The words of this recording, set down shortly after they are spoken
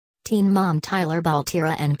teen mom Tyler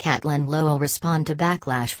Baltierra and CatelynnLowell respond to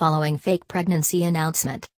backlash following fake pregnancy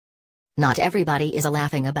announcement. Not everybody is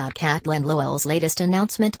laughing about CatelynnLowell's latest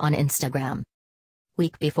announcement on Instagram.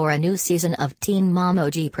 Week before a new season of Teen Mom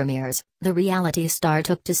OG premieres, the reality star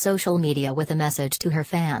took to social media with a message to her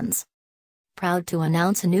fans. Proud to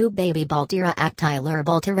announce a new baby Baltierra at Tyler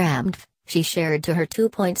Baltierra, she shared to her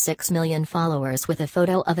 2.6 million followers with a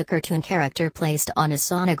photo of a cartoon character placed on a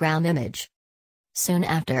sonogram image. Soon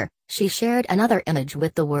after, she shared another image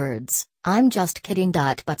with the words, "I'm just kidding.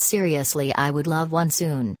 But seriously, I would love one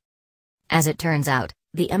soon." As it turns out,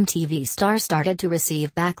 the MTV star started to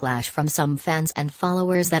receive backlash from some fans and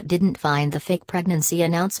followers that didn't find the fake pregnancy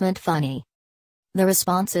announcement funny. The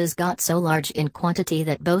responses got so large in quantity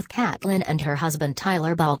that both Catelynn and her husband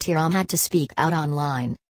Tyler Baltierra had to speak out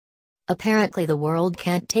online. Apparently the world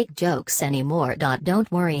can't take jokes anymore.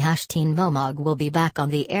 Don't worry, teen momog will be back on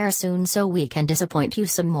the air soon so we can disappoint you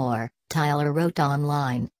some more, Tyler wrote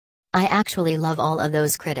online. I actually love all of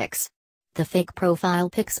those critics. The fake profile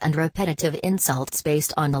pics and repetitive insults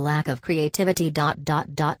based on the lack of creativity.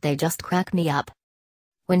 They just crack me up.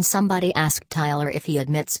 When somebody asked Tyler if he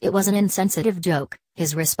admits it was an insensitive joke,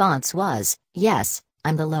 his response was, "Yes,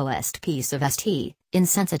 I'm the lowest piece of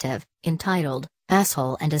insensitive, entitled,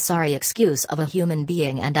 asshole and a sorry excuse of a human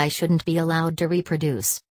being, and I shouldn't be allowed to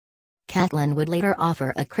reproduce." Catelynn would later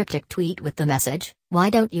offer a cryptic tweet with the message, "Why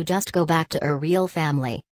don't you just go back to a real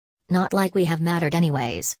family? Not like we have mattered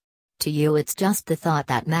anyways. To you it's just the thought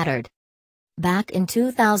that mattered." Back in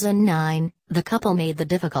 2009, the couple made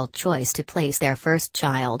the difficult choice to place their first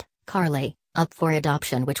child, Carly, up for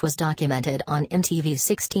adoption, which was documented on MTV's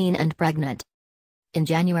 16 and Pregnant. In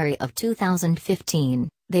January of 2015,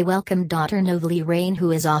 they welcomed daughter Novelli Rain,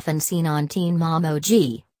 who is often seen on Teen Mom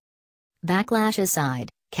OG. Backlash aside,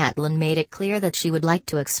 Catelynn made it clear that she would like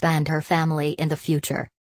to expand her family in the future.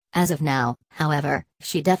 As of now, however,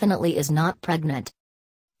 she definitely is not pregnant.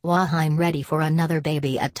 "I'm ready for another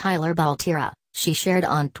baby at Tyler Baltierra," she shared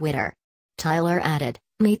on Twitter. Tyler added,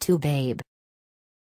 "Me too, babe.